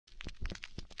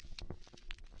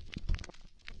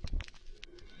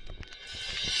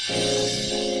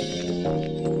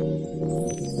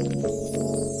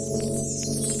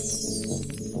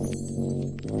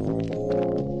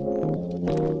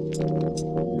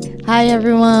Hi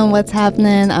everyone, what's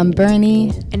happening? I'm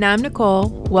Bernie. And I'm Nicole.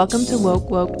 Welcome to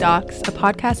Woke Docs, a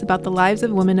podcast about the lives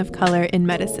of women of color in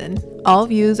medicine. All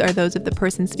views are those of the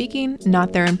person speaking,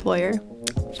 not their employer.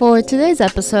 For today's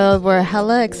episode, we're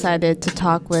hella excited to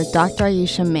talk with Dr.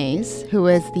 Aisha Mays, who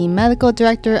is the medical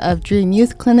director of Dream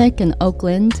Youth Clinic in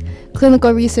Oakland,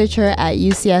 clinical researcher at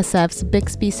UCSF's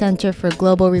Bixby Center for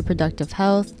Global Reproductive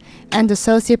Health, and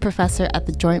associate professor at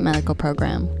the Joint Medical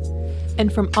Program.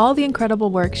 And from all the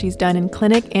incredible work she's done in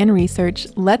clinic and research,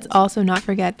 let's also not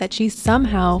forget that she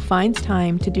somehow finds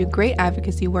time to do great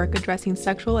advocacy work addressing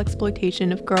sexual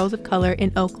exploitation of girls of color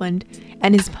in Oakland,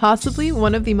 and is possibly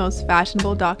one of the most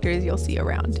fashionable doctors you'll see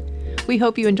around. We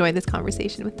hope you enjoy this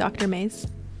conversation with Dr. Mays.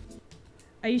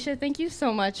 Aisha, thank you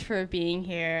so much for being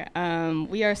here.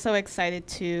 We are so excited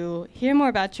to hear more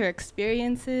about your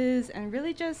experiences and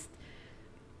really just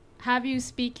have you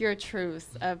speak your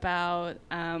truth about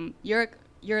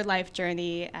your life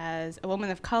journey as a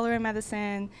woman of color in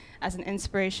medicine, as an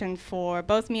inspiration for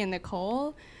both me and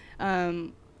Nicole,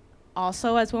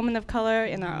 also as women of color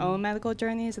in our own medical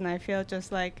journeys, and I feel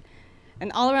just like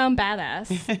an all-around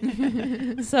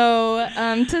badass. So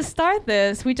to start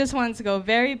this, we just wanted to go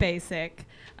very basic.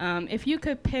 If you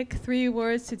could pick 3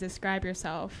 words to describe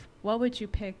yourself, what would you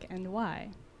pick and why?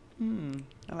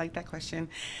 I like that question.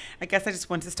 I guess I just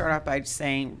want to start off by just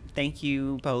saying thank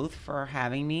you both for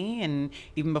having me. And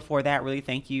even before that, really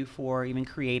thank you for even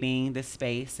creating this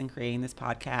space and creating this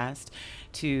podcast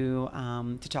to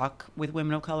talk with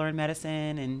women of color in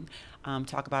medicine and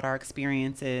talk about our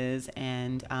experiences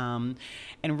and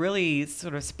really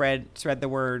sort of spread the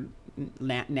word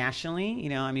nationally. You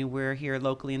know, I mean, we're here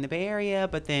locally in the Bay Area,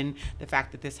 but then the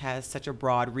fact that this has such a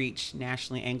broad reach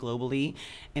nationally and globally,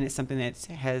 and it's something that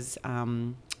has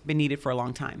been needed for a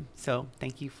long time. So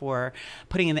thank you for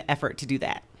putting in the effort to do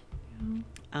that.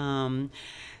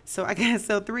 So I guess,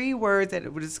 3 words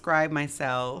that would describe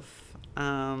myself.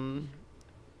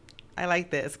 I like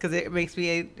this because it makes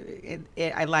me,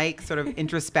 I like sort of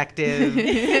introspective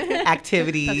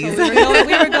activities. We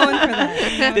were going for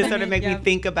that. To sort of make me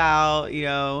think about, you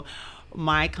know,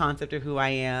 my concept of who I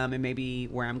am and maybe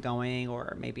where I'm going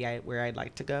or maybe where I'd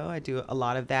like to go. I do a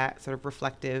lot of that sort of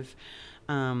reflective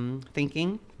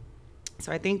thinking.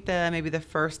 So I think maybe the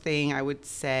first thing I would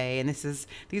say, and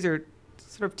these are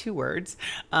sort of 2 words,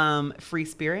 free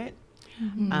spirit.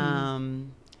 Mm-hmm.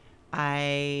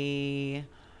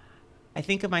 I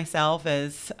think of myself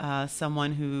as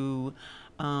someone who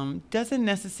doesn't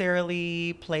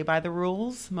necessarily play by the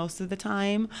rules most of the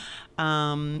time.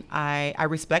 I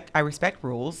respect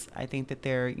rules. I think that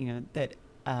they're, you know, that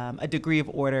a degree of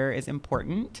order is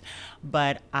important,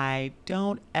 but I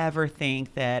don't ever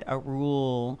think that a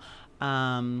rule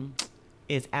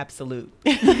is absolute.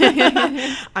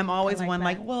 I'm always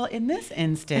like, well, in this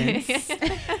instance,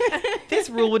 this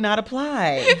rule would not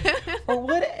apply. Or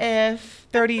what if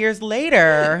 30 years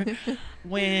later,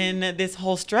 when this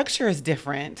whole structure is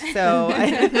different? So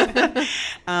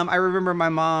I remember my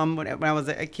mom when I was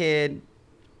a kid.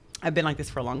 I've been like this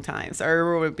for a long time. So I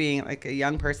remember being like a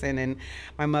young person and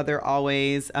my mother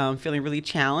always feeling really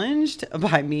challenged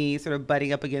by me sort of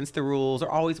butting up against the rules or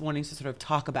always wanting to sort of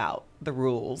talk about the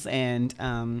rules and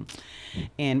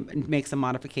make some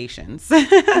modifications.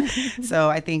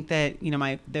 So I think that, you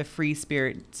know, the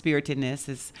spiritedness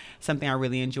is something I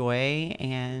really enjoy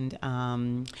and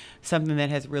something that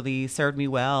has really served me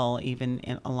well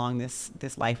even along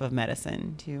this life of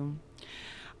medicine too.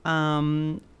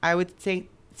 I would say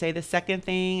the second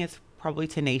thing is probably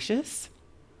tenacious.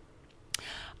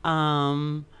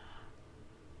 You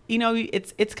know,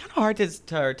 it's kind of hard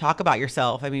to talk about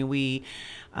yourself. I mean,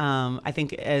 I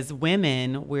think as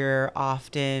women, we're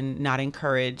often not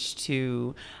encouraged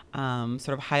to sort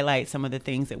of highlight some of the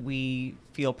things that we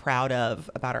feel proud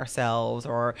of about ourselves,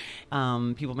 or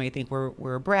people may think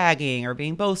we're bragging or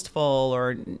being boastful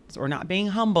or not being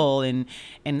humble, and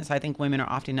so I think women are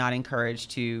often not encouraged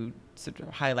to sort of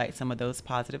highlight some of those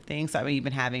positive things. So I'm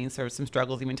even having sort of some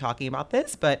struggles even talking about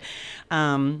this, but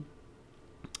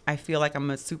I feel like I'm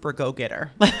a super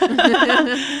go-getter.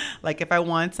 Like if I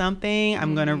want something,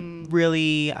 I'm going to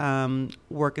really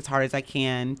work as hard as I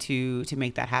can to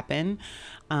make that happen.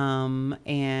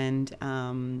 And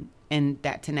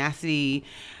that tenacity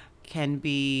can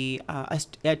be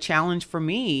a challenge for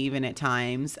me even at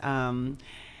times.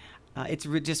 It's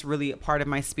just really a part of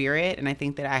my spirit. And I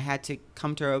think that I had to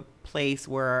come to a place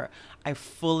where I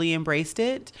fully embraced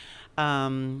it.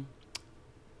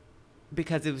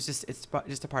 because it's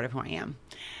just a part of who I am.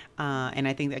 And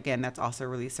I think, again, that's also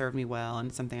really served me well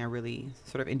and something I really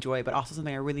sort of enjoy, but also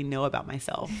something I really know about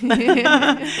myself.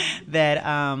 That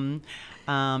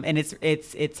and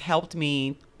it's helped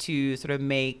me to sort of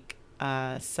make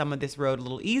some of this road a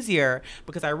little easier,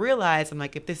 because I realize I'm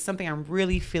like, if this is something I'm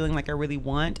really feeling like I really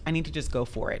want, I need to just go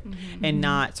for it and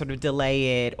not sort of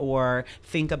delay it or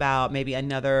think about maybe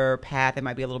another path that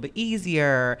might be a little bit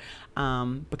easier,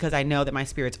 because I know that my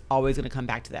spirit's always going to come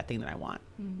back to that thing that I want.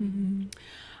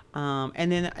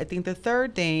 And then I think the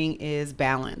third thing is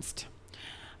balanced.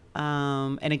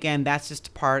 And again, that's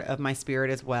just part of my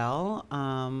spirit as well.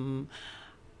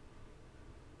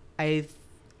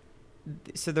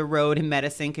 So the road in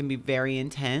medicine can be very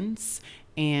intense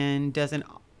and doesn't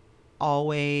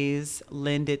always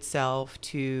lend itself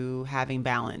to having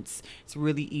balance. It's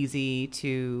really easy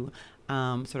to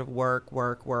sort of work.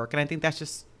 And I think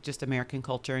that's just American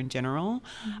culture in general.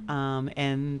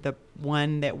 And the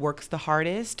one that works the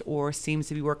hardest or seems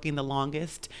to be working the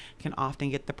longest can often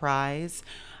get the prize.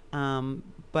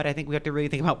 But I think we have to really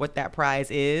think about what that prize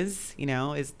is.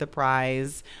 Is the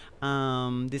prize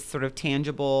this sort of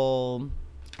tangible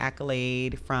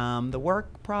accolade from the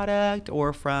work product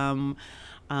or from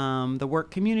the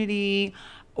work community,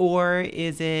 or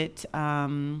is it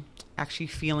actually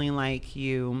feeling like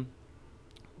you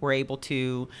were able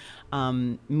to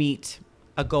meet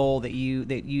a goal that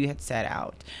you had set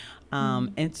out?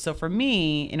 And so for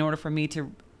me, in order for me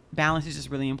to balance is just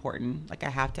really important. Like, I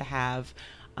have to have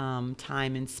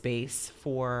time and space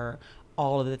for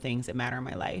all of the things that matter in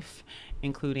my life,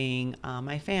 including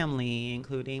my family,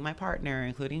 including my partner,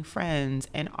 including friends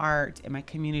and art and my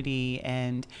community,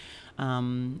 and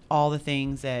all the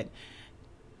things that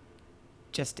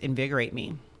just invigorate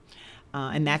me.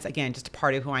 And that's, again, just a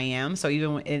part of who I am. So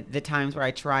even at the times where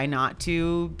I try not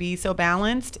to be so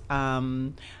balanced,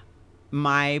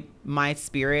 my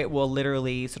spirit will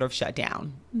literally sort of shut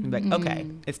down and be like, okay,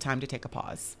 it's time to take a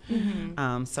pause.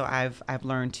 So I've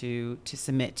learned to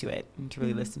submit to it and to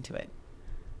really listen to it.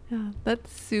 Yeah, that's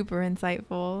super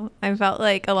insightful. I felt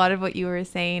like a lot of what you were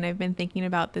saying, I've been thinking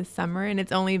about this summer, and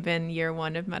it's only been year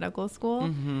one of medical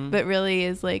school, but really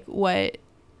is like,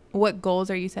 what goals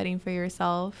are you setting for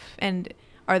yourself? And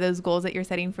are those goals that you're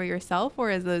setting for yourself, or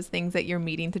is those things that you're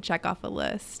meeting to check off a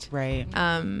list? Right.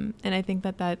 And I think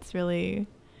that that's really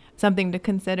something to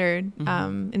consider,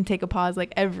 and take a pause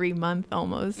like every month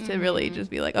almost to really just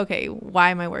be like, okay,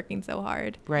 why am I working so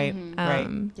hard? Right.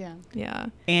 Right. Yeah.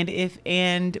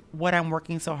 And what I'm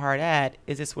working so hard at,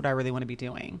 is this what I really want to be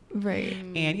doing? Right.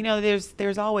 And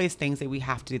there's always things that we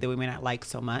have to do that we may not like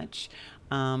so much.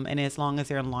 And as long as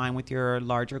they're in line with your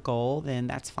larger goal, then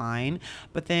that's fine.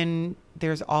 But then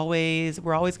we're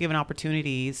always given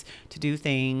opportunities to do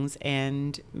things,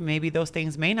 and maybe those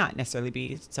things may not necessarily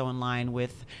be so in line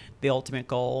with the ultimate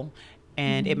goal.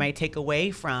 And it might take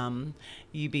away from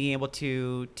you being able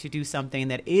to do something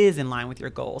that is in line with your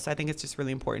goal. So I think it's just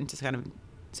really important to kind of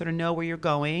sort of know where you're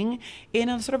going in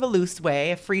a sort of a loose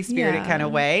way, a free spirited kind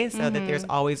of way, so that there's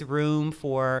always room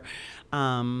for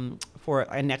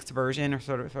a next version, or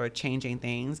sort of changing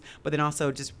things, but then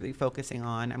also just really focusing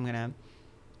on, I'm going to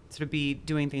sort of be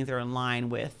doing things that are in line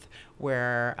with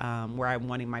where I'm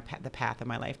wanting the path of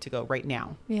my life to go right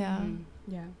now. Yeah.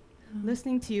 Yeah.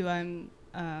 Listening to you, I'm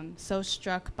so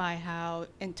struck by how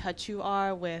in touch you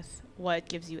are with what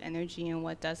gives you energy and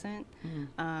what doesn't.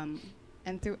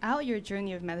 And throughout your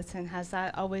journey of medicine, has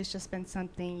that always just been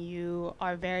something you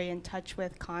are very in touch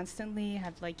with constantly?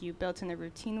 Have you built in a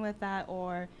routine with that,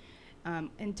 or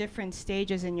in different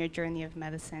stages in your journey of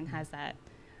medicine,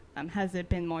 has it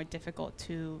been more difficult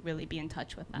to really be in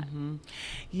touch with that?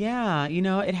 Yeah,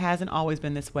 it hasn't always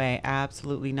been this way.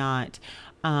 Absolutely not.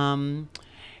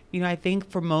 I think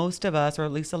for most of us, or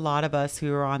at least a lot of us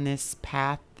who are on this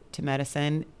path to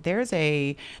medicine, there's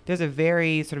a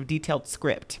very sort of detailed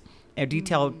script, a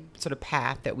detailed sort of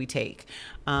path that we take.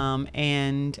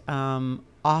 And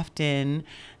often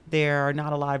there are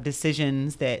not a lot of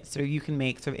decisions that sort of you can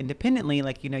make sort of independently.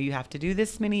 Like, you have to do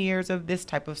this many years of this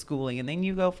type of schooling, and then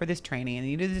you go for this training, and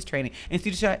then you do this training. And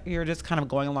so you're just kind of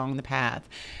going along the path.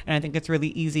 And I think it's really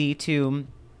easy to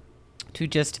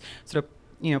just sort of,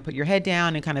 put your head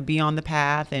down and kind of be on the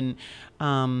path, and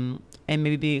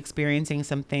maybe be experiencing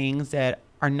some things that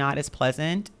are not as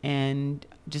pleasant, and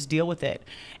just deal with it.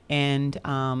 And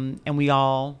we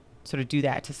all sort of do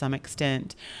that to some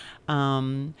extent.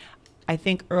 I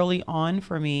think early on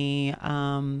for me,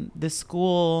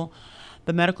 the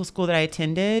medical school that I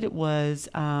attended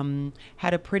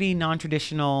had a pretty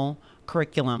non-traditional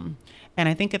curriculum. And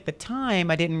I think at the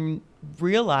time I didn't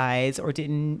realize, or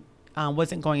didn't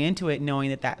wasn't going into it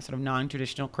knowing that sort of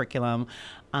non-traditional curriculum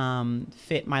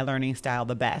fit my learning style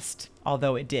the best,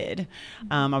 although it did.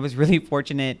 I was really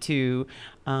fortunate to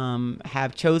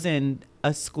have chosen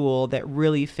a school that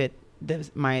really fit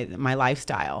my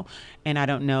lifestyle, and I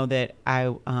don't know that I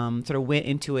sort of went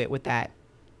into it with that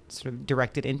sort of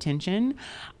directed intention,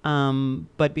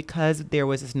 but because there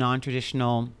was this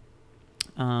non-traditional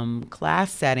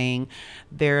class setting,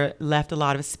 there left a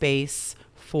lot of space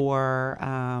for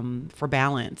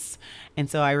balance. And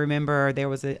so I remember there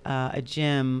was a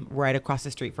gym right across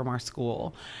the street from our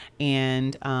school,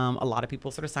 and a lot of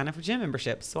people sort of sign up for gym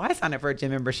memberships. So I signed up for a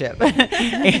gym membership,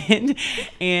 and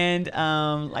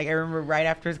like I remember right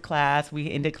after class,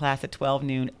 we ended class at 12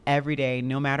 noon every day,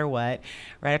 no matter what.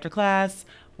 Right after class,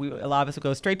 a lot of us would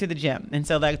go straight to the gym. And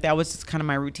so like that was just kind of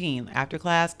my routine. After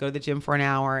class, go to the gym for an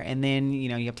hour, and then, you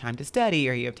have time to study,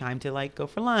 or you have time to like go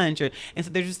for lunch. And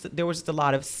so there was just a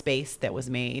lot of space that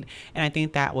was made. And I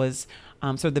think that was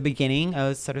sort of the beginning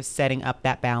of sort of setting up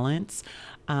that balance.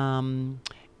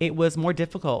 It was more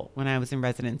difficult when I was in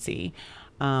residency.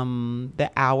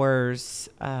 The hours,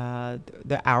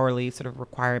 the hourly sort of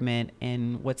requirement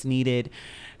and what's needed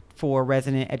for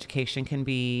resident education can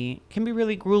be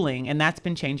really grueling, and that's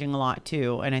been changing a lot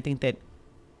too. And I think that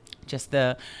just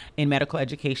in medical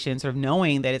education, sort of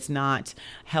knowing that it's not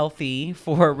healthy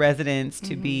for residents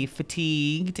to be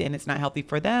fatigued, and it's not healthy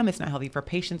for them, it's not healthy for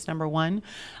patients, number one.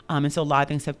 And so a lot of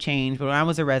things have changed. But when I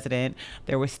was a resident,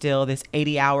 there was still this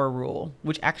 80-hour rule,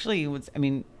 which actually was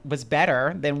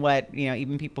better than what,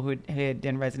 even people who had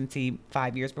done residency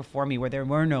 5 years before me, where there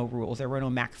were no rules, there were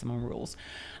no maximum rules.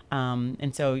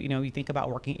 And so, you think about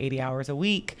working 80 hours a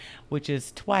week, which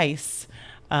is twice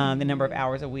the number of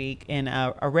hours a week in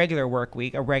a regular work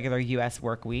week, a regular U.S.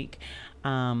 work week.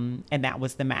 And that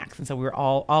was the max. And so we were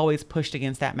always pushed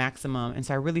against that maximum. And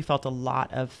so I really felt a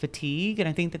lot of fatigue. And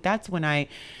I think that that's when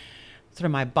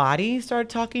my body started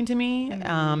talking to me,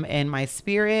 and my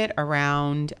spirit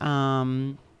around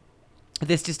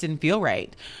this just didn't feel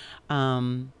right.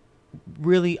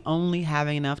 Really only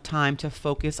having enough time to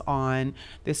focus on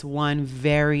this one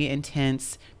very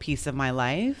intense piece of my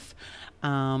life.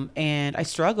 And I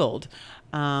struggled.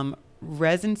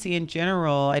 Residency in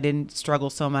general, I didn't struggle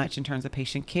so much in terms of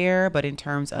patient care, but in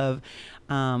terms of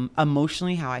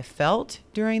emotionally how I felt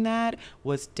during that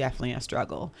was definitely a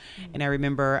struggle. And I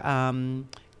remember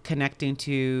connecting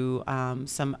to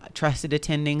some trusted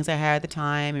attendings I had at the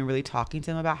time, and really talking to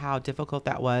them about how difficult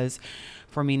that was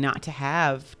for me not to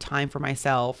have time for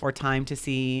myself, or time to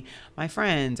see my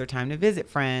friends, or time to visit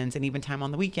friends, and even time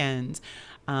on the weekends.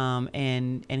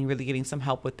 And really getting some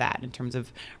help with that in terms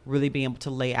of really being able to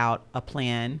lay out a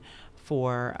plan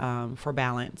for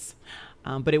balance.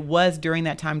 But it was during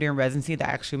that time during residency that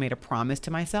I actually made a promise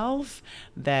to myself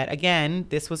that, again,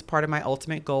 this was part of my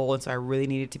ultimate goal. And so I really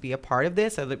needed to be a part of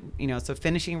this. So that, so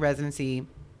finishing residency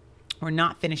or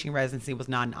not finishing residency was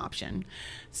not an option.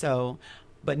 So,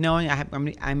 but knowing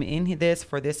I'm in this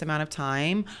for this amount of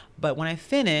time, but when I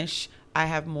finish, I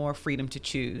have more freedom to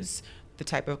choose the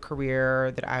type of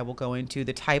career that I will go into,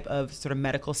 the type of sort of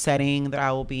medical setting that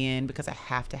I will be in, because I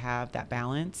have to have that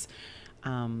balance.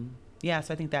 So I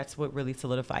think that's what really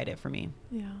solidified it for me.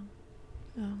 Yeah.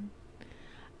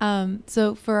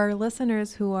 So for our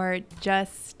listeners who are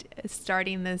just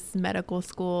starting this medical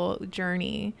school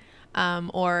journey,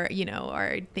 or,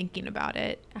 are thinking about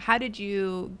it, how did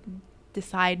you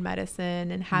decide medicine,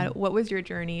 and what was your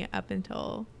journey up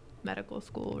until medical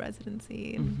school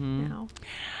residency and now?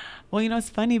 Well, it's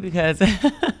funny because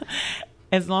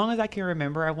as long as I can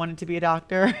remember, I wanted to be a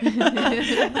doctor.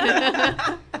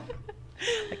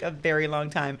 Like a very long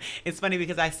time. It's funny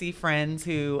because I see friends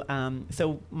who,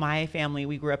 so my family,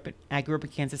 I grew up in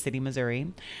Kansas City,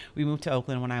 Missouri. We moved to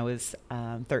Oakland when I was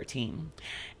 13.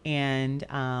 And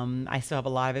I still have a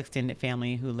lot of extended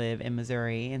family who live in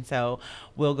Missouri. And so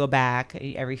we'll go back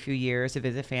every few years to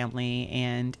visit family.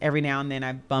 And every now and then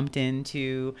I've bumped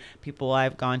into people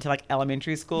I've gone to like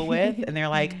elementary school with. And they're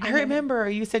like, I remember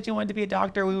you said you wanted to be a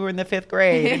doctor when we were in the 5th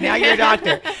grade. And now you're a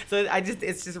doctor. So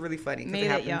it's just really funny because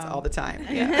it happens all the time.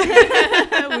 Yeah.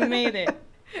 We made it.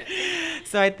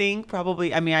 So I think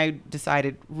probably, I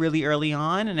decided really early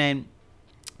on, and then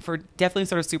for definitely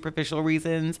sort of superficial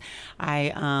reasons.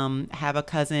 I have a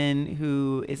cousin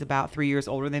who is about 3 years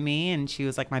older than me, and she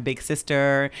was like my big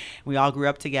sister. We all grew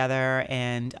up together,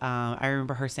 and I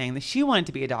remember her saying that she wanted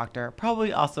to be a doctor,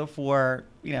 probably also for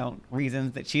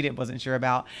reasons that she wasn't sure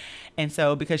about. And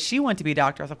so because she wanted to be a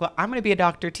doctor, I was like, well, I'm going to be a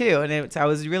doctor too. And so I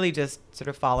was really just sort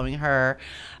of following her.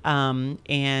 But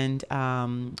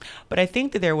I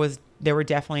think that there was there were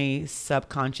definitely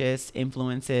subconscious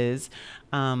influences.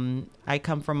 I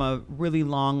come from a really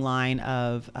long line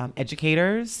of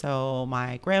educators. So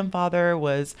my grandfather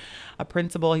was a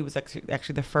principal. He was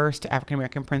actually the first African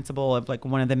American principal of like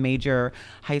one of the major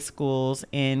high schools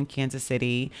in Kansas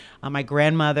City. My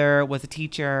grandmother was a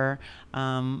teacher.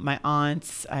 My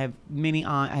aunts, I have many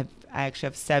aunts. I actually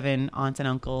have 7 aunts and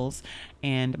uncles,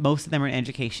 and most of them are in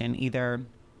education, either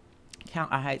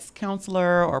a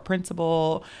counselor or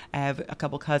principal. I have a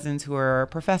couple cousins who are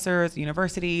professors,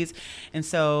 universities. And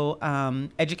so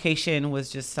education was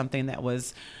just something that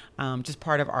was just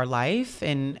part of our life.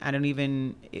 And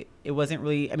it wasn't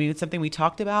really, I mean, it's something we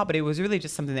talked about, but it was really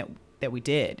just something that we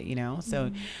did, you know?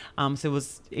 So, so it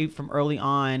was from early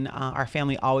on, our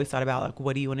family always thought about like,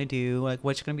 what do you want to do? Like,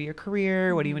 what's going to be your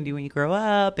career? What do you want to do when you grow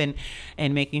up? And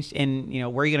you know,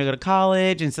 where are you going to go to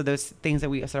college? And so those things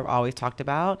that we sort of always talked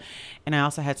about. And I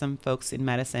also had some folks in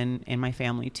medicine in my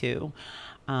family too.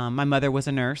 My mother was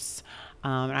a nurse.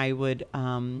 And I would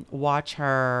watch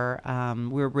her.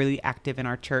 We were really active in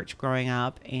our church growing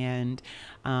up, and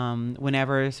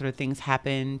whenever sort of things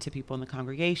happened to people in the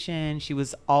congregation, she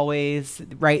was always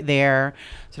right there,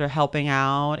 sort of helping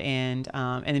out. And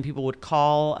then people would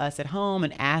call us at home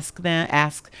and ask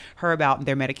her about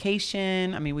their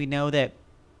medication. I mean, we know that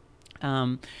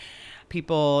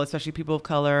people, especially people of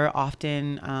color,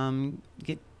 often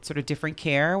get sort of different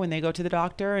care when they go to the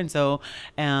doctor. And so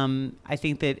I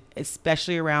think that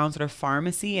especially around sort of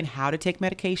pharmacy and how to take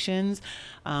medications,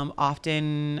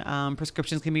 often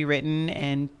prescriptions can be written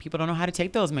and people don't know how to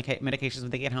take those medications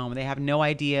when they get home. They have no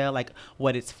idea like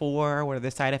what it's for, what are the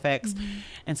side effects.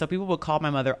 And so people would call my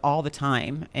mother all the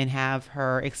time and have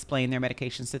her explain their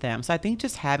medications to them. So I think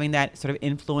just having that sort of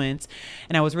influence,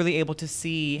 and I was really able to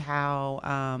see how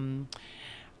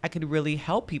I could really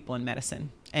help people in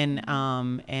medicine, and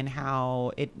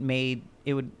how it made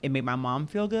my mom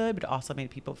feel good, but it also made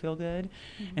people feel good.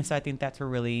 And so I think that's what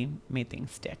really made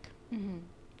things stick.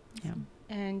 Yeah.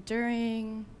 And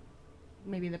during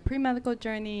maybe the pre-medical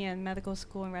journey and medical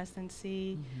school and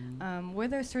residency, were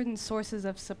there certain sources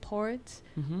of support,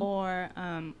 or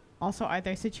also are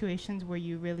there situations where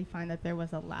you really find that there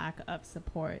was a lack of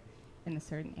support in a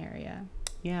certain area?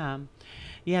 Yeah,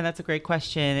 that's a great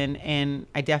question. And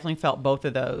I definitely felt both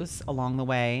of those along the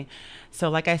way.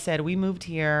 So like I said, we moved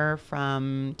here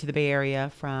to the Bay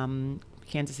Area from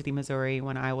Kansas City, Missouri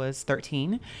when I was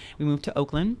 13. We moved to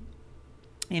Oakland.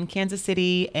 And Kansas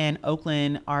City and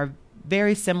Oakland are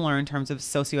very similar in terms of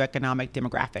socioeconomic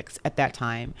demographics at that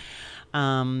time.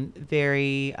 Both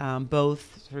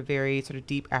sort of very sort of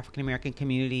deep African American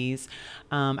communities.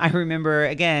 I remember,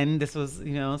 again, this was,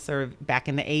 you know, sort of back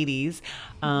in the 80s,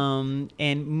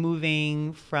 and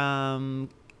moving from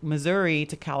Missouri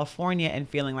to California and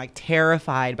feeling like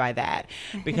terrified by that,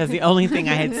 because the only thing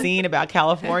I had seen about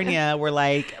California were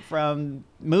like from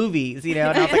movies, you know,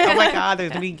 and I was like, oh my God, there's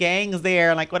gonna be gangs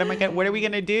there. Like, what are we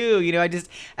gonna do? You know,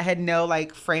 I had no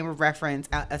like frame of reference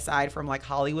aside from like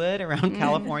Hollywood around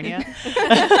California.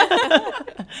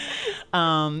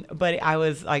 But I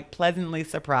was like pleasantly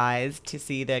surprised to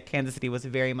see that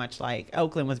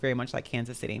Oakland was very much like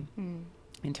Kansas City.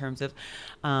 In terms of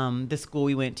the school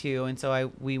we went to. And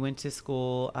so we went to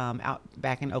school out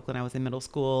back in Oakland. I was in middle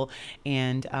school,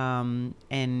 and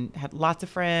had lots of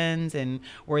friends, and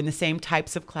were in the same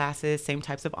types of classes, same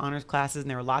types of honors classes. And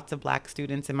there were lots of black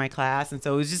students in my class. And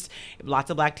so it was just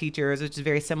lots of black teachers, which is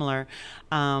very similar.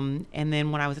 And then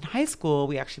when I was in high school,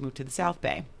 we actually moved to the South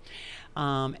Bay.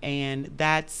 And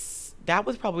that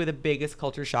was probably the biggest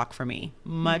culture shock for me,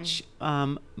 much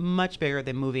bigger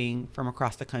than moving from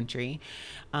across the country.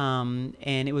 And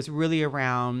it was really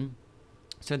around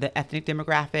sort of the ethnic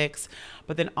demographics,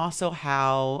 but then also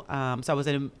how, so I was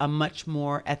in a much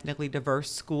more ethnically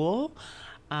diverse school,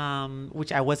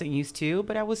 which I wasn't used to,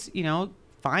 but I was, you know,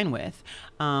 fine with.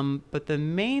 But the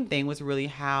main thing was really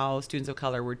how students of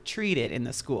color were treated in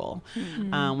the school,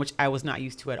 which I was not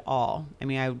used to at all. I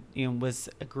mean, I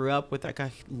grew up with like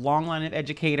a long line of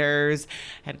educators,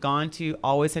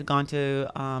 always had gone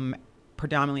to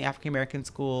predominantly African American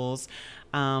schools,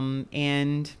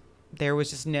 and there was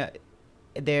just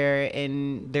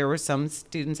there were some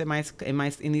students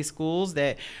in these schools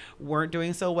that weren't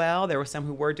doing so well. There were some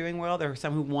who were doing well. There were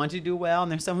some who wanted to do well,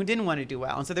 and there's some who didn't want to do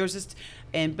well. And so there was just,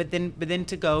 but then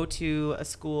to go to a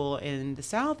school in the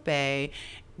South Bay,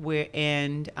 where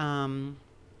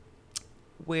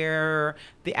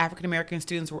the African American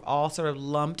students were all sort of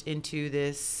lumped into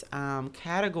this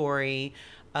category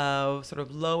of sort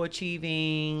of low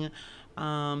achieving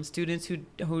students who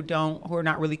are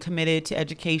not really committed to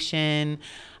education,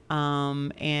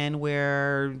 and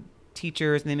where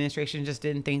teachers and the administration just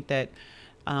didn't think that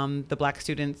the Black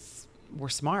students were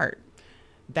smart.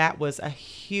 That was a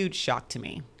huge shock to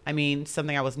me. I mean,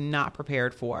 something I was not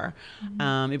prepared for.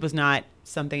 It was not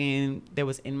something that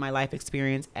was in my life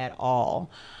experience at all.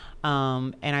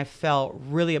 And I felt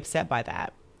really upset by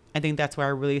that. I think that's where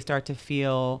I really start to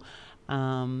feel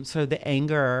sort of the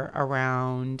anger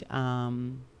around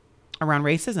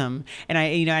racism. And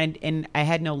I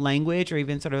had no language or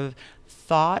even sort of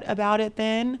thought about it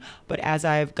then, but as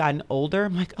I've gotten older,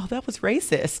 I'm like, oh, that was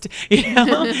racist,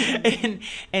 and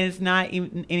it's not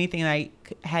even anything that I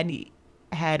hadn't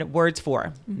had words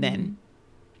for then.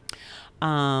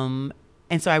 And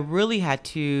so I really had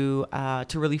to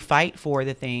really fight for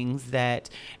the things that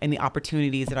and the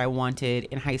opportunities that I wanted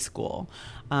in high school.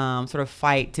 Sort of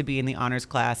fight to be in the honors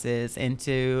classes and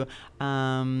to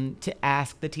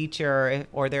ask the teacher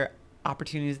or their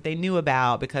opportunities they knew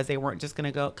about, because they weren't just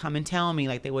going to come and tell me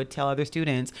like they would tell other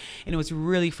students. And it was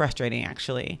really frustrating,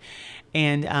 actually.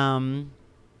 And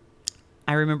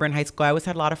I remember in high school, I always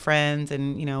had a lot of friends,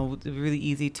 and, it was really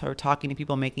easy to talking to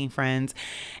people, making friends.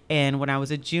 And when I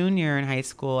was a junior in high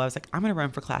school, I was like, I'm going to run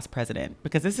for class president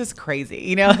because this is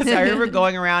crazy, So I remember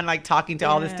going around like talking to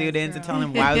all the students and telling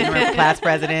them why I was going to run for class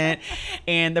president.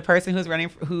 And the person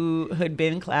who had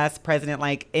been class president,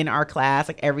 like in our class,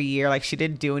 like every year, like she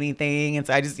didn't do anything. And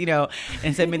so I just,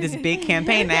 and so I made this big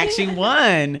campaign and I actually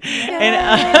won.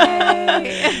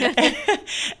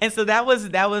 And so that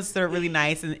was sort of really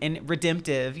nice and redemptive,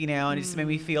 and it just made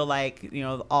me feel like,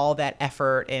 all that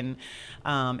effort and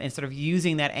sort of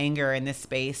using that anger in this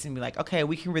space and be like, okay,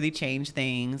 we can really change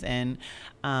things. And,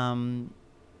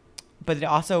 but it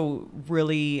also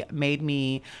really made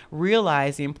me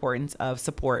realize the importance of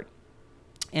support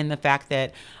and the fact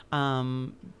that,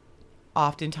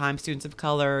 oftentimes students of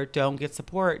color don't get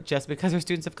support just because they're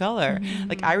students of color.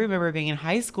 Like I remember being in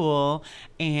high school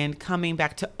and coming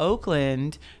back to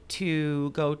Oakland to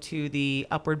go to the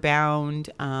Upward Bound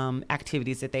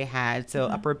activities that they had. So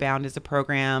Upward Bound is a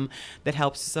program that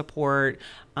helps support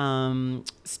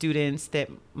students that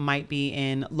might be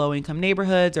in low-income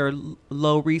neighborhoods or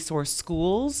low-resource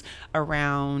schools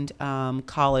around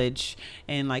college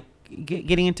and like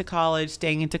getting into college,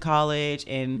 staying into college,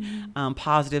 and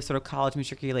positive sort of college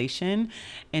matriculation.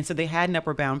 And so they had an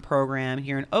Upward Bound program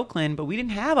here in Oakland, but we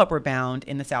didn't have Upward Bound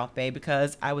in the South Bay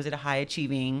because I was at a high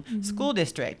achieving school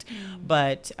district.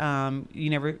 But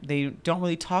they don't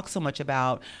really talk so much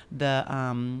about the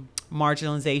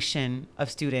marginalization of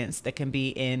students that can be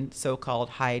in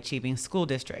so-called high-achieving school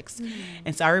districts.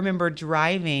 And so I remember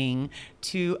driving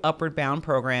to Upward Bound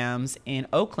programs in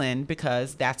Oakland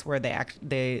because that's where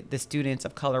the students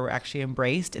of color were actually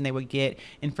embraced, and they would get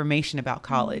information about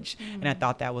college. And I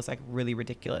thought that was like really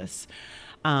ridiculous.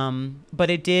 But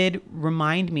it did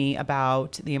remind me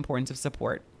about the importance of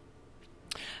support.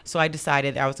 So I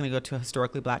decided I was going to go to a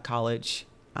historically Black college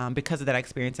because of that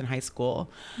experience in high school.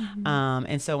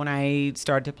 And so when I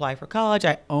started to apply for college,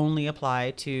 I only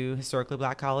applied to historically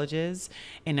Black colleges,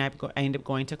 and I ended up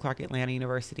going to Clark Atlanta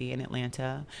University in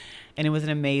Atlanta. And it was an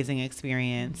amazing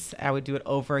experience. I would do it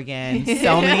over again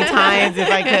so many times if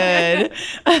I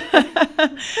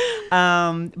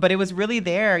could. But it was really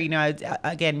there,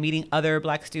 again, meeting other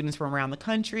Black students from around the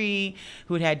country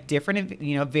who had different,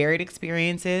 varied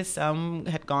experiences. Some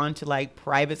had gone to like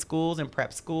private schools and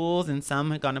prep schools, and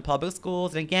some had gone to public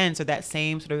schools. And again, so that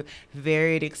same sort of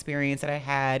varied experience that I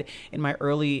had in my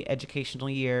early educational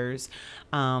years.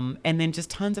 And then just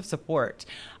tons of support.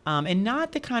 And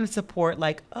not the kind of support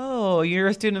like, oh, you're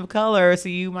a student of color, so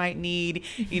you might need,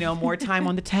 more time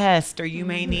on the test, or you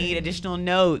may need additional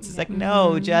notes. It's like,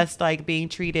 no, just like being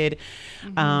treated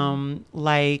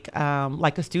like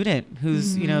a student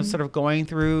who's, sort of going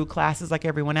through classes like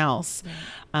everyone else,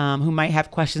 who might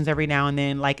have questions every now and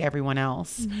then like everyone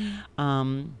else.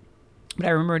 But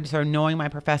I remember sort of knowing my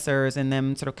professors and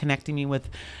them sort of connecting me with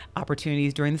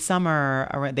opportunities during the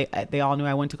summer. They all knew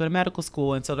I went to go to medical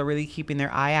school, and so they're really keeping their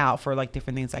eye out for like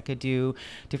different things I could do,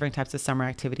 different types of summer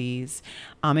activities.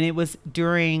 And it was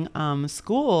during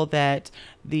school that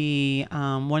the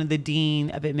one of the dean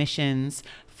of admissions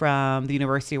from the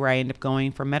university where I ended up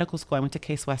going for medical school, I went to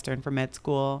Case Western for med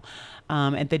school,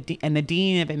 and the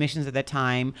dean of admissions at that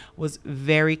time was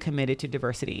very committed to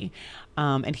diversity,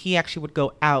 and he actually would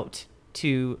go out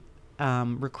to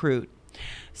recruit.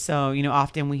 So,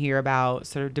 often we hear about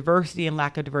sort of diversity and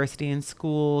lack of diversity in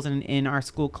schools and in our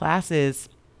school classes.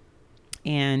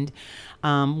 And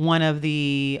one of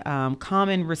the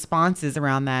common responses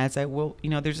around that is that, well,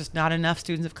 there's just not enough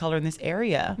students of color in this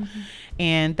area.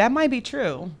 And that might be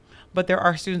true. but there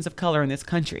are students of color in this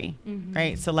country,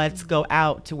 right? So let's go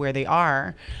out to where they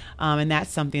are. And that's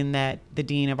something that the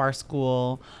dean of our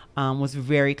school was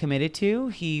very committed to.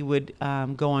 He would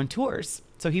go on tours.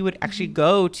 So he would actually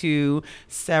go to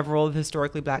several of the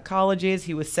historically black colleges.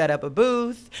 He would set up a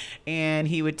booth and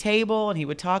he would table and he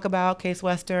would talk about Case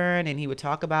Western, and he would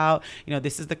talk about,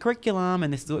 this is the curriculum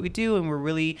and this is what we do. And we're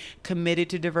really committed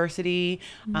to diversity.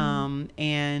 The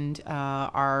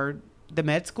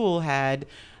med school had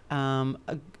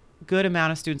a good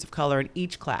amount of students of color in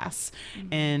each class.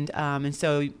 And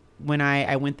so when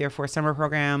I went there for a summer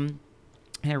program,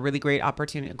 I had a really great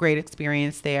opportunity, great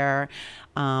experience there.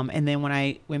 And then when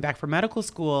I went back for medical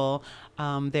school,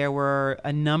 there were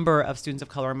a number of students of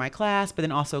color in my class, but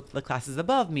then also the classes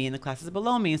above me and the classes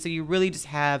below me. And so you really just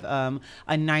have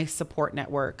a nice support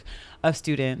network of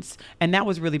students. And that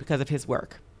was really because of his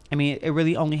work. I mean, it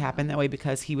really only happened that way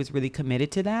because he was really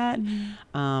committed to that.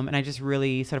 And I just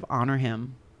really sort of honor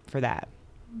him for that.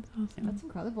 That's awesome. That's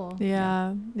incredible.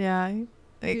 Yeah.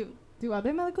 Do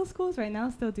other medical schools right now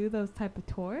still do those type of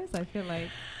tours? I feel like,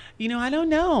 I don't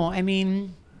know. I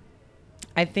mean,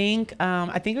 I think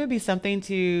it would be something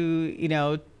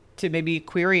to maybe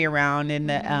query around in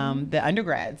the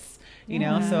undergrads.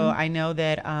 So I know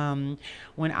that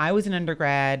when I was an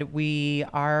undergrad,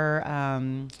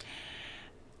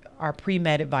 our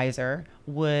pre-med advisor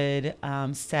would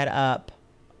set up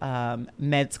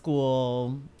med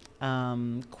school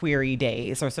query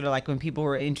days, or sort of like when people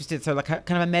were interested, so like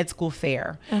kind of a med school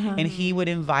fair. And he would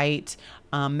invite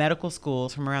medical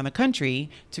schools from around the country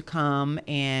to come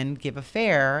and give a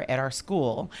fair at our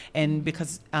school. And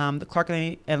because the Clark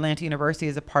Atlanta University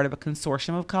is a part of a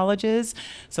consortium of colleges,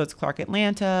 so it's Clark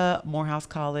Atlanta, Morehouse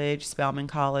College, Spelman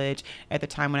College. At the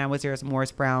time when I was there, it was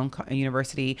Morris Brown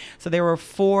University. So there were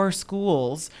 4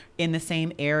 schools in the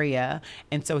same area.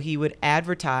 And so he would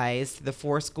advertise the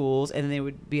 4 schools, and then there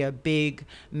would be a big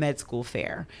med school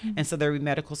fair. And so there would be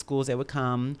medical schools that would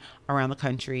come around the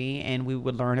country, and we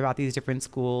would learn about these different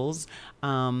schools.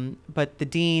 But the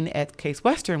dean at Case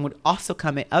Western would also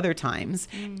come at other times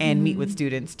and meet with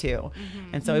students too.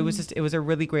 And so it was a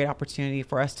really great opportunity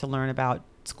for us to learn about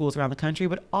schools around the country,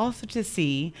 but also to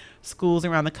see schools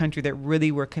around the country that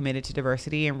really were committed to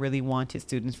diversity and really wanted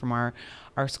students from our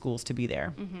schools to be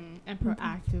there. And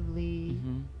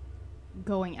proactively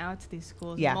going out to these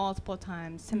schools multiple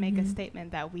times to make a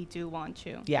statement that we do want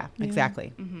you. Yeah,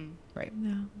 exactly. Right.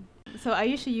 Yeah. So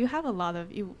Aisha, you have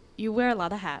you wear a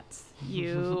lot of hats.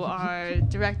 You are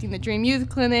directing the Dream Youth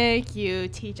Clinic. You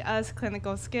teach us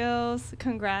clinical skills.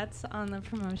 Congrats on the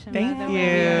promotion. Thank you. We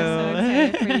are so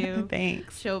excited for you.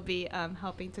 Thanks. She'll be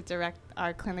helping to direct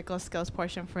our clinical skills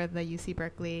portion for the UC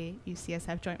Berkeley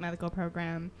UCSF Joint Medical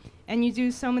Program, and you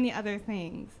do so many other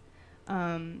things.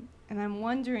 And I'm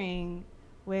wondering,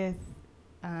 with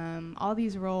all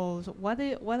these roles, what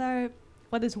is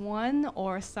one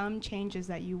or some changes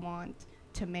that you want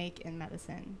to make in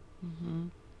medicine?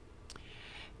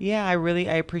 Yeah, I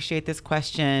appreciate this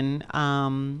question.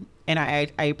 And I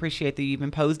appreciate that you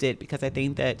even posed it, because I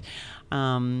think that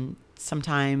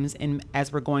sometimes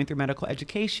as we're going through medical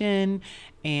education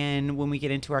and when we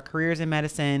get into our careers in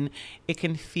medicine, it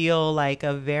can feel like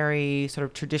a very sort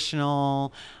of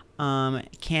traditional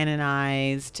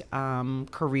canonized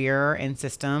career and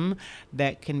system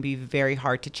that can be very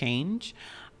hard to change.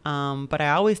 But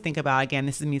I always think about, again,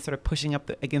 this is me sort of pushing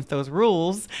up against those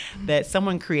rules, that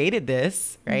someone created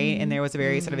this, right? And there was a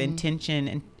very sort of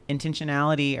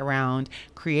intentionality around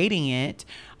creating it.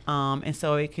 And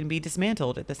so it can be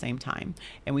dismantled at the same time,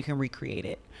 and we can recreate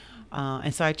it.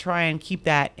 And so I try and keep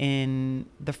that in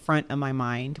the front of my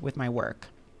mind with my work,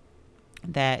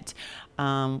 that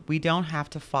we don't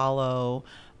have to follow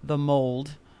the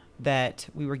mold that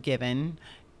we were given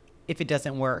if it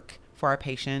doesn't work for our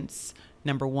patients,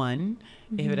 number one.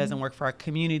 If it doesn't work for our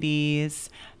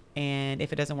communities, and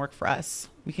if it doesn't work for us,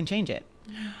 we can change it.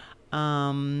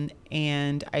 And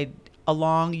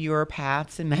along your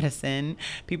paths in medicine,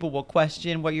 people will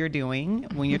question what you're doing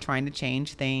when you're trying to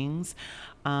change things.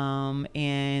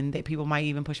 And that people might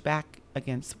even push back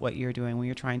against what you're doing when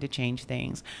you're trying to change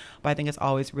things. But I think it's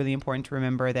always really important to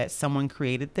remember that someone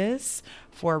created this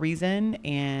for a reason,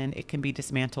 and it can be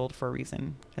dismantled for a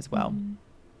reason as well.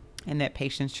 And that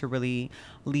patients should really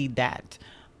lead that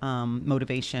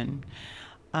motivation.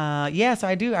 So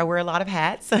I do. I wear a lot of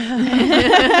hats.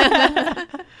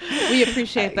 We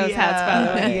appreciate those hats, by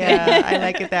the way. Yeah, I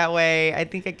like it that way. I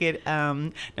think I get,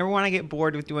 number one, I get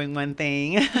bored with doing one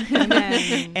thing.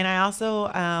 And I also,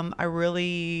 I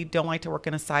really don't like to work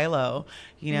in a silo,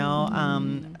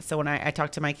 So when I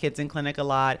talk to my kids in clinic a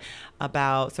lot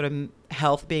about sort of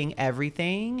health being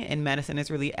everything, and medicine is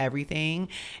really everything.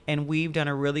 And we've done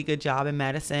a really good job in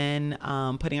medicine,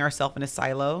 putting ourselves in a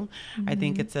silo. I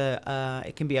think it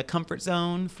can be a comfort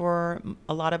zone for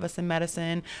a lot of us in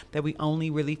medicine, that we only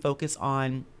really focus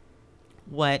on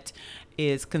what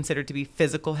is considered to be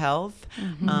physical health,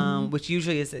 which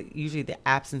usually is the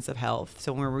absence of health.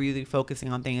 So when we're really focusing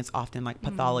on things, it's often like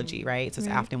pathology, right? So it's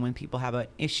often when people have an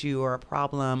issue or a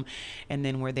problem, and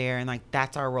then we're there, and like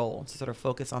that's our role, to sort of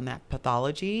focus on that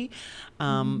pathology.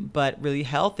 But really,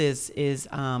 health is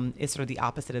sort of the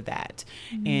opposite of that,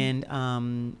 and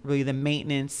really the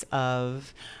maintenance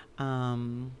of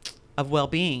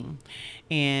well-being,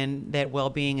 and that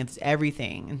well-being is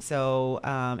everything. And so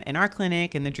in our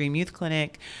clinic, in the Dream Youth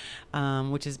Clinic,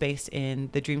 which is based in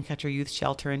the Dreamcatcher Youth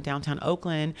Shelter in downtown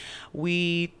Oakland,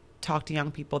 we talk to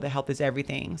young people that health is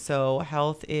everything. So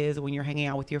health is when you're hanging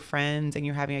out with your friends and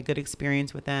you're having a good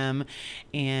experience with them,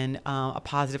 and a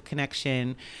positive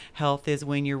connection. Health is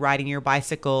when you're riding your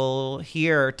bicycle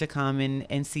here to come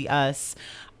and see us.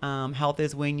 Health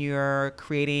is when you're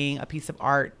creating a piece of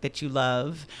art that you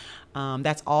love.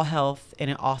 That's all health, and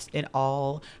it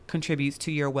all contributes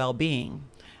to your well-being,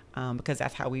 because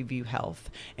that's how we view health.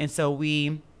 And so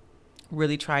we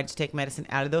really tried to take medicine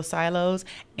out of those silos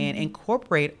and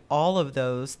incorporate all of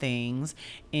those things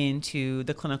into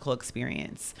the clinical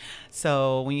experience.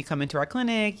 So when you come into our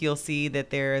clinic, you'll see that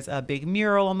there's a big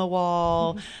mural on the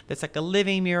wall that's like a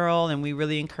living mural, and we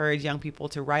really encourage young people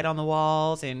to write on the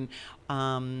walls and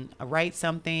write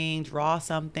something, draw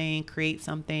something, create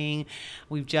something.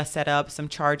 We've just set up some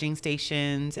charging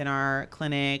stations in our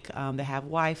clinic that have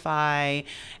Wi-Fi,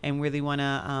 and really want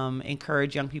to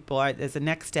encourage young people as a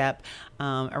next step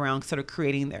around sort of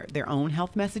creating their own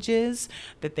health messages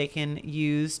that they can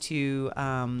use to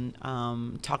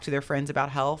talk to their friends about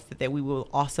health, that we will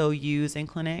also use in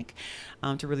clinic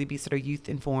to really be sort of youth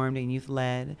informed and youth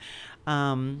led.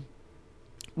 I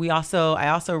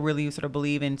also really sort of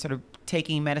believe in sort of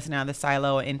taking medicine out of the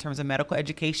silo in terms of medical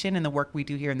education and the work we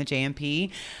do here in the JMP.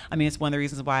 I mean, it's one of the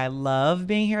reasons why I love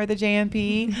being here at the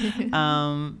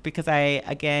JMP, because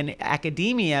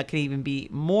academia can even be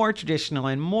more traditional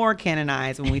and more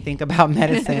canonized when we think about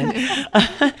medicine.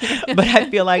 But I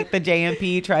feel like the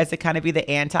JMP tries to kind of be the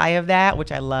anti of that,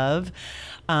 which I love,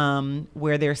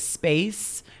 where there's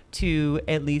space to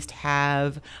at least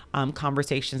have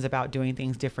conversations about doing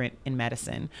things different in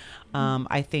medicine.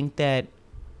 I think that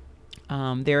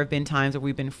there have been times where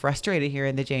we've been frustrated here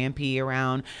in the JMP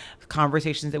around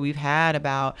conversations that we've had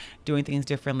about doing things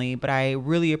differently, but I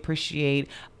really appreciate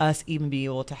us even being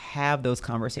able to have those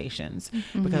conversations,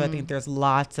 because I think there's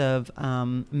lots of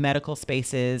medical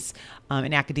spaces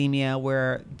in academia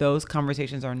where those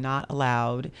conversations are not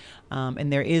allowed,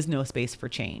 and there is no space for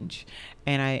change.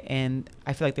 And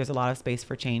I feel like there's a lot of space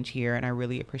for change here, and I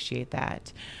really appreciate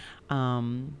that.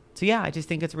 So yeah, I just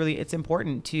think it's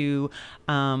important to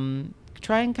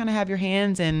try and kind of have your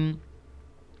hands in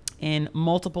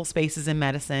multiple spaces in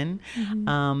medicine.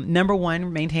 Number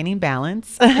one, maintaining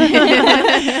balance.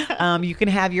 You can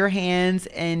have your hands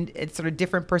in sort of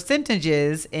different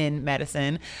percentages in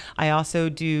medicine. I also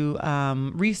do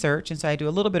research, and so I do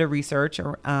a little bit of research.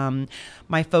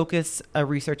 My focus of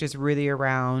research is really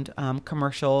around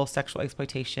commercial sexual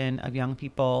exploitation of young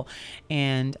people,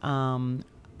 and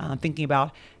thinking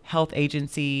about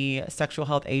sexual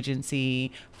health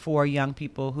agency for young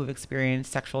people who've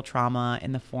experienced sexual trauma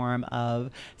in the form of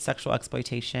sexual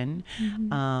exploitation.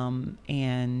 So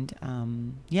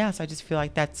I just feel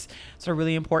like that's sort of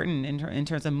really important in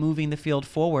terms of moving the field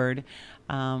forward,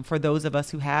 for those of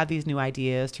us who have these new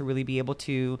ideas to really be able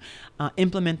to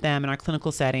implement them in our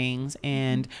clinical settings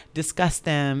and discuss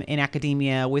them in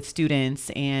academia with students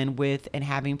and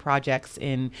having projects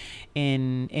in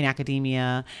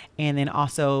academia, and then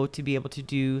also to be able to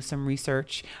do some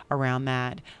research around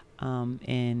that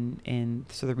in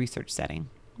sort of the research setting.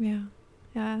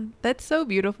 Yeah, that's so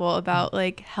beautiful about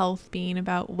like health being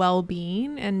about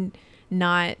well-being and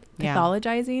not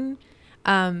pathologizing.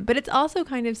 But it's also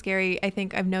kind of scary. I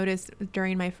think I've noticed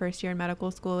during my first year in medical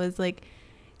school is like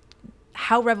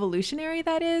how revolutionary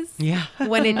that is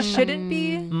when it shouldn't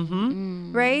be,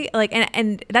 right? Like,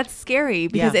 and that's scary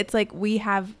because it's like we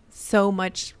have so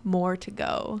much more to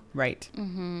go. Right.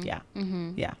 Yeah.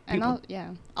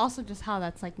 And also just how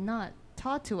that's like not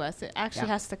taught to us. It actually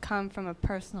has to come from a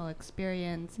personal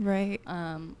experience, right?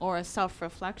 Or a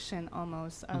self-reflection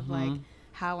almost of like,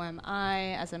 how am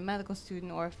I as a medical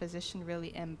student or a physician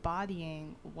really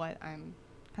embodying what I'm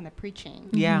kind of preaching.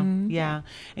 Yeah. Yeah.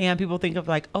 And people think of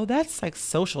like, oh, that's like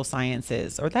social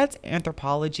sciences, or that's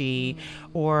anthropology,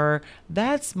 or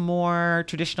that's more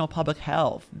traditional public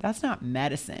health. That's not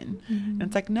medicine. And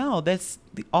it's like, no,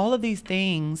 all of these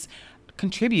things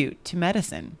contribute to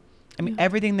medicine. I mean,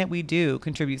 everything that we do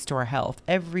contributes to our health,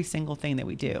 every single thing that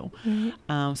we do.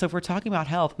 So if we're talking about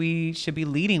health, we should be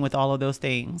leading with all of those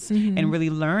things and really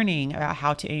learning about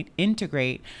how to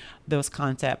integrate those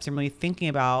concepts, and really thinking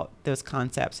about those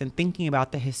concepts and thinking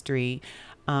about the history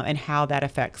and how that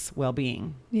affects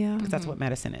well-being. Yeah. Because that's what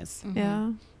medicine is.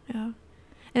 Yeah. Yeah.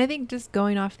 And I think just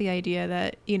going off the idea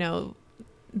that,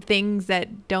 things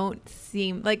that don't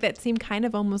seem like, that seem kind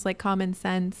of almost like common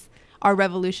sense, are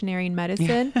revolutionary in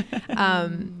medicine.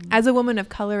 As a woman of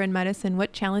color in medicine,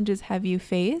 what challenges have you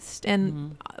faced?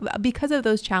 And because of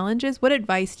those challenges, what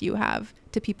advice do you have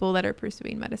to people that are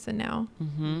pursuing medicine now?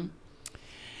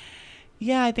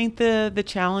 Yeah, I think the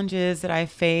challenges that I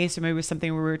faced, or maybe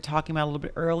something we were talking about a little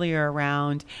bit earlier,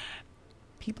 around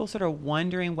people sort of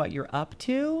wondering what you're up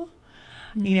to.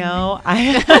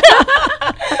 I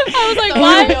was like,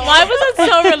 why was it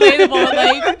so relatable?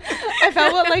 Like, I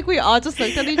felt like we all just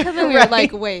looked at each other and we were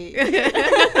like, wait.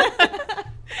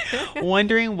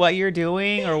 Wondering what you're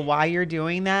doing or why you're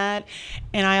doing that.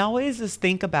 And I always just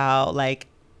think about, like,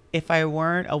 if I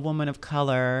weren't a woman of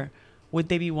color, would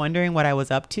they be wondering what I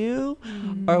was up to?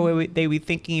 Or would they be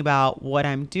thinking about what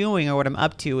I'm doing or what I'm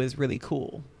up to is really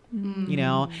cool?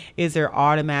 Is there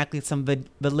automatically some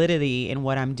validity in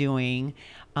what I'm doing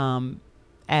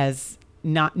as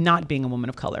not being a woman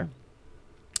of color?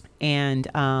 And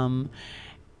I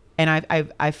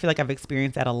feel like I've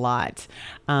experienced that a lot.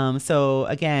 So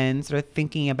again, sort of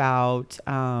thinking about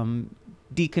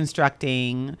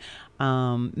deconstructing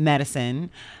medicine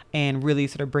and really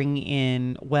sort of bringing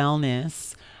in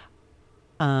wellness.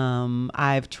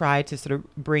 I've tried to sort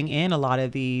of bring in a lot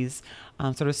of these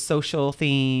sort of social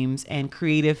themes and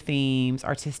creative themes,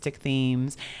 artistic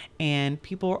themes, and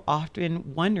people are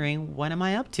often wondering, what am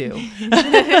I up to?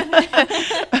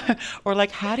 Or like,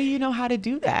 how do you know how to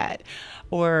do that?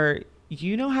 Or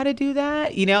you know how to do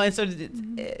that? And so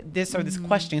this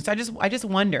question. So I just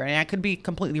wonder, and I could be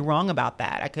completely wrong about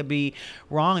that. I could be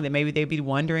wrong that maybe they'd be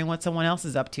wondering what someone else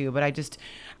is up to, but I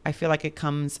feel like it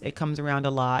comes around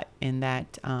a lot, and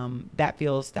that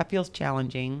feels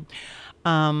challenging.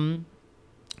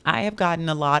 I have gotten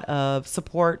a lot of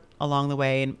support along the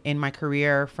way in my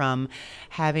career from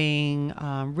having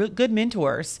good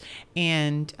mentors,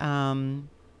 and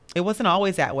it wasn't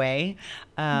always that way.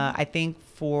 I think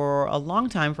for a long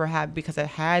time, because I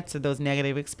had those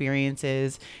negative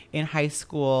experiences in high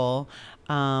school,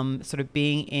 sort of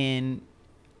being in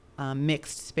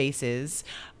mixed spaces,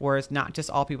 where it's not just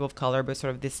all people of color, but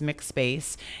sort of this mixed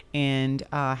space, and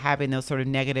having those sort of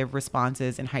negative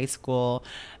responses in high school,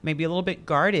 maybe a little bit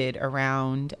guarded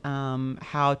around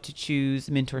how to choose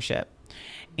mentorship.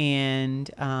 And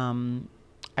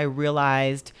I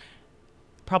realized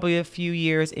probably a few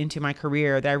years into my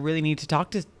career that I really need to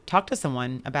talk to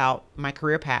someone about my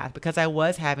career path, because I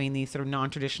was having these sort of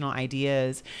non-traditional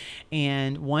ideas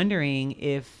and wondering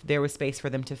if there was space for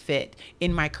them to fit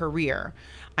in my career.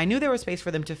 I knew there was space for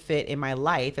them to fit in my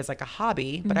life as like a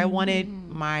hobby, but I wanted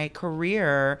my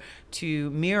career to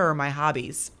mirror my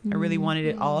hobbies. I really wanted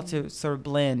it all to sort of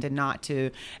blend, and not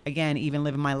to, again, even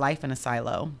live my life in a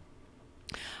silo.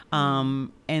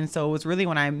 And so it was really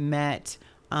when I met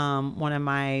one of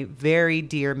my very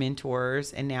dear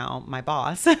mentors, and now my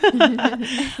boss,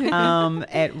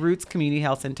 at Roots Community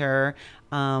Health Center.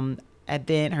 And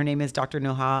then her name is Dr.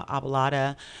 Noha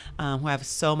Abalada, who I have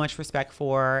so much respect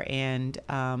for. And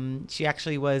she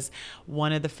actually was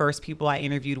one of the first people I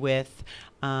interviewed with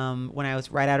when I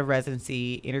was right out of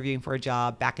residency, interviewing for a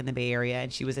job back in the Bay Area.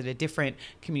 And she was at a different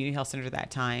community health center at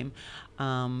that time.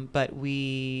 But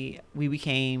we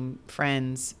became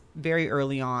friends very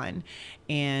early on.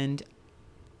 And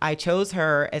I chose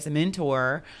her as a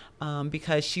mentor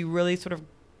because she really sort of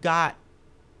got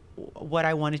what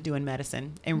I wanted to do in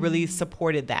medicine, and really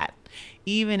supported that,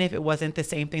 even if it wasn't the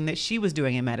same thing that she was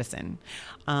doing in medicine,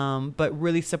 but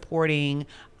really supporting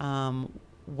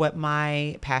what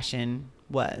my passion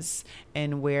was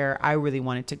and where I really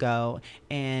wanted to go,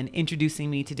 and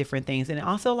introducing me to different things, and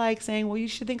also like saying, well, you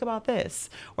should think about this,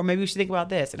 or maybe you should think about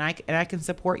this, and I can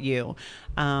support you.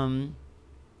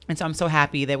 And so I'm so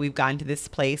happy that we've gotten to this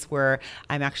place where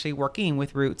I'm actually working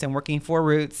with Roots and working for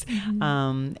Roots,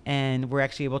 and we're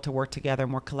actually able to work together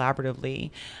more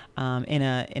collaboratively in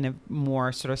a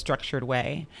more sort of structured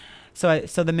way. So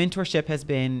the mentorship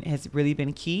has really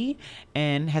been key,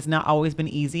 and has not always been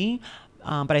easy.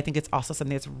 But I think it's also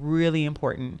something that's really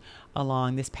important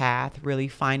along this path, really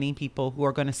finding people who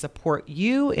are going to support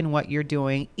you in what you're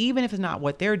doing, even if it's not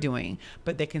what they're doing,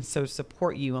 but they can so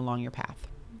support you along your path.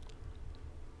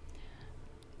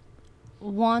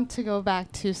 Want to go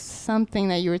back to something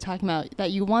that you were talking about,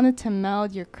 that you wanted to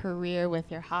meld your career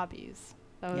with your hobbies.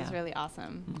 That was really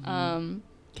awesome. Mm-hmm.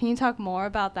 Can you talk more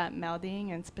about that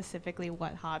melding and specifically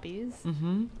what hobbies?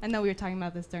 Mm-hmm. I know we were talking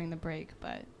about this during the break,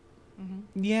 but.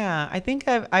 Yeah, I think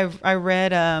I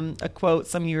read a quote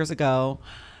some years ago,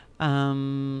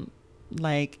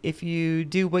 like if you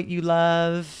do what you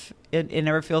love, it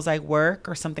never feels like work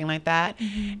or something like that,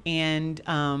 and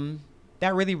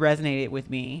that really resonated with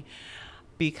me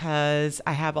because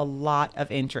I have a lot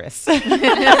of interests.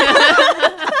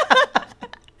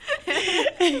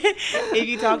 If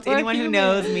you talk to anyone who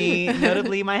knows me,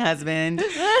 notably my husband,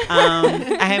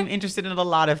 I am interested in a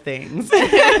lot of things.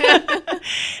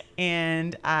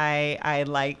 And I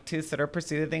like to sort of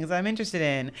pursue the things I'm interested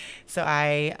in. So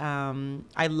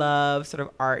I love sort of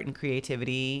art and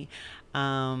creativity.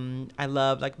 I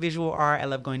love like visual art. I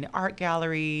love going to art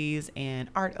galleries and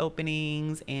art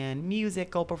openings and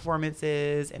musical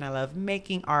performances. And I love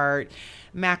making art,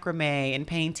 macrame and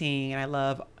painting. And I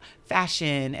love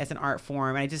fashion as an art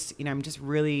form. And I'm just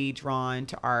really drawn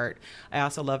to art. I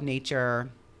also love nature,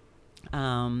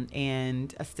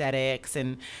 and aesthetics.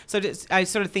 And so I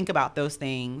sort of think about those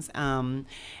things.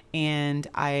 And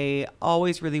I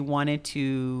always really wanted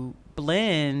to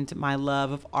blend my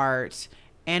love of art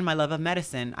and my love of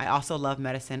medicine. I also love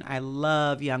medicine. I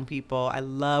love young people. I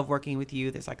love working with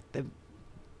youth. It's like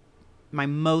my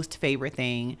most favorite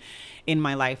thing in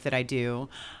my life that I do.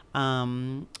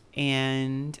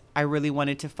 And I really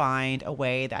wanted to find a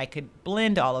way that I could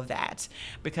blend all of that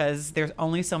because there's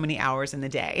only so many hours in the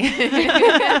day.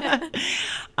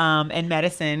 And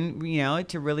medicine,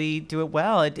 to really do it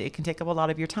well, it can take up a lot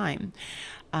of your time.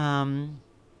 And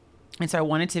so I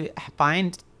wanted to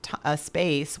find a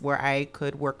space where I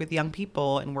could work with young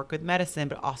people and work with medicine,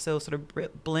 but also sort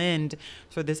of blend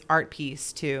sort of this art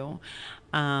piece too.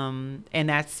 And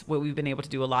that's what we've been able to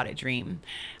do a lot at Dream.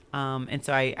 And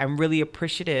so I'm really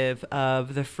appreciative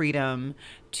of the freedom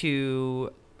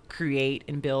to create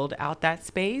and build out that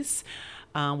space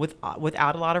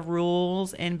without a lot of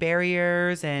rules and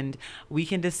barriers. And we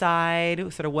can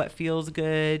decide sort of what feels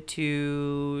good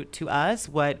to us,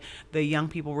 what the young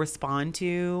people respond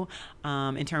to,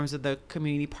 in terms of the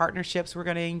community partnerships we're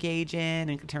going to engage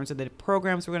in terms of the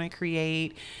programs we're going to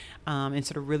create, and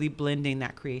sort of really blending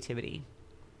that creativity.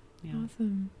 Yeah.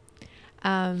 Awesome.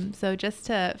 So just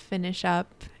to finish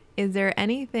up, is there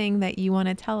anything that you want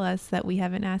to tell us that we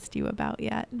haven't asked you about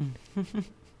yet?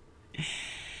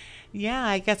 Yeah,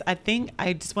 I think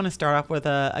I just want to start off with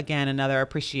again another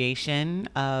appreciation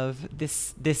of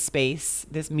this space,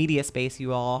 this media space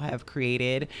you all have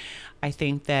created. I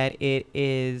think that it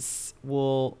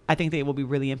will be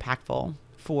really impactful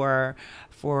for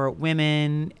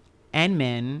women and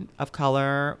men of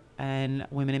color, and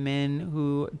women and men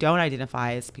who don't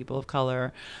identify as people of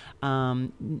color,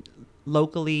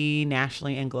 locally,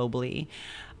 nationally, and globally.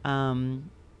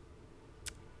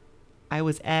 I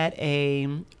was at a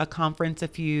conference a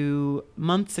few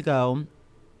months ago,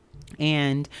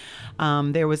 and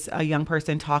there was a young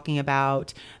person talking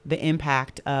about the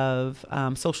impact of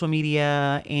social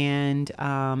media and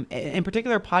in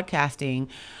particular podcasting,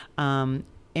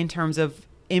 in terms of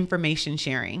information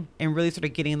sharing and really sort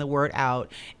of getting the word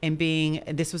out. And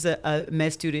this was a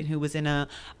med student who was in a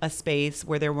space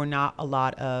where there were not a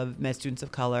lot of med students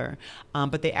of color,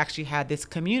 but they actually had this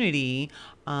community,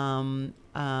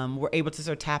 were able to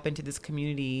sort of tap into this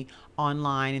community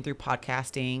online and through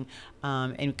podcasting,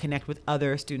 and connect with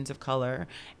other students of color.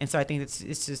 And so I think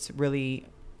it's just really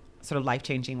sort of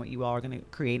life-changing what you all are going to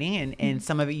creating, and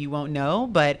some of it you won't know,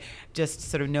 but just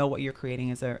sort of know what you're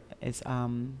creating is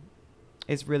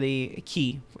really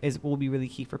key, will be really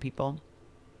key for people.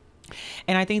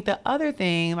 And I think the other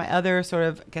thing, my other sort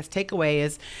of, takeaway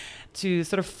is to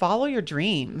sort of follow your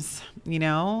dreams,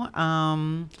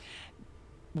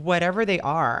 whatever they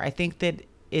are. I think that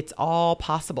it's all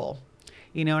possible,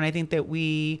 and I think that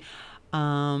we,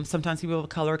 sometimes people of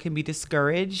color can be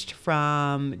discouraged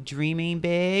from dreaming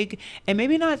big, and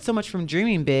maybe not so much from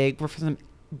dreaming big,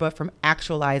 but from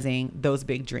actualizing those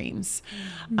big dreams.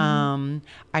 Mm-hmm.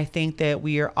 I think that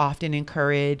we are often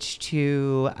encouraged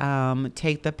to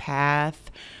take the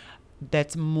path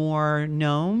that's more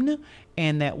known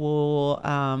and that will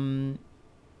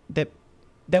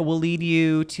that will lead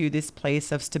you to this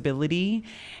place of stability.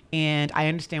 And I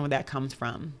understand where that comes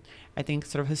from. I think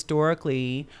sort of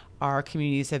historically, our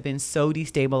communities have been so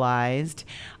destabilized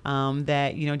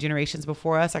that, generations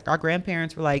before us, like our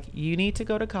grandparents were like, you need to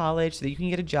go to college so that you can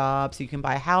get a job, so you can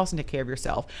buy a house and take care of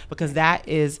yourself, because that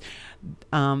was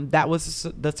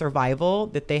the survival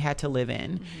that they had to live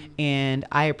in. And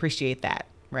I appreciate that,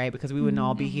 right? Because we wouldn't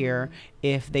all be here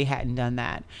if they hadn't done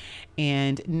that.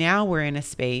 And now we're in a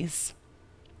space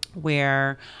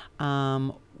where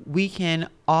we can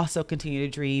also continue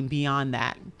to dream beyond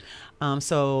that.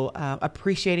 So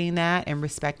appreciating that and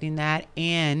respecting that,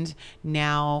 and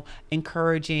now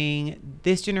encouraging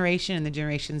this generation and the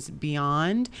generations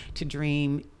beyond to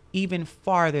dream even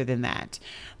farther than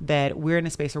that we're in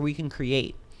a space where we can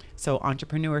create. So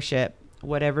entrepreneurship,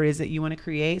 whatever it is that you want to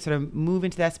create, sort of move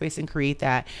into that space and create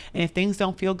that. And if things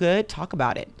don't feel good, talk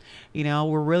about it.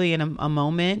 We're really in a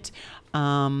moment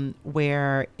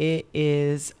where it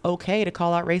is okay to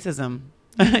call out racism.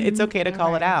 It's okay to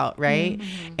call it out, right?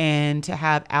 And to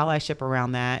have allyship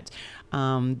around that.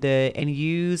 And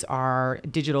use our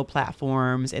digital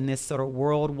platforms and this sort of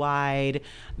worldwide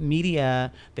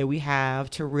media that we have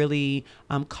to really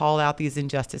call out these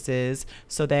injustices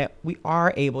so that we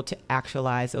are able to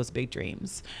actualize those big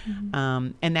dreams.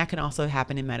 And that can also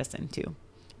happen in medicine too.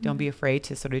 Don't be afraid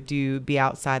to sort of be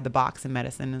outside the box in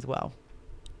medicine as well.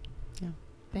 Yeah.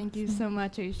 Thank you so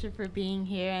much, Aisha, for being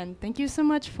here. And thank you so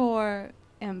much for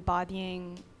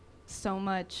embodying so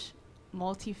much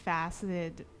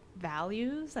multifaceted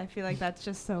values. I feel like that's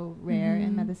just so rare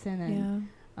in medicine.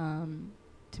 And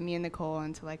to me and Nicole,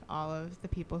 and to like all of the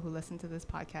people who listen to this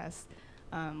podcast,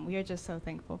 we are just so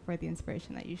thankful for the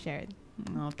inspiration that you shared.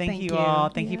 Oh, thank you all.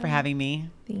 Thank you for having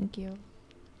me. Thank you.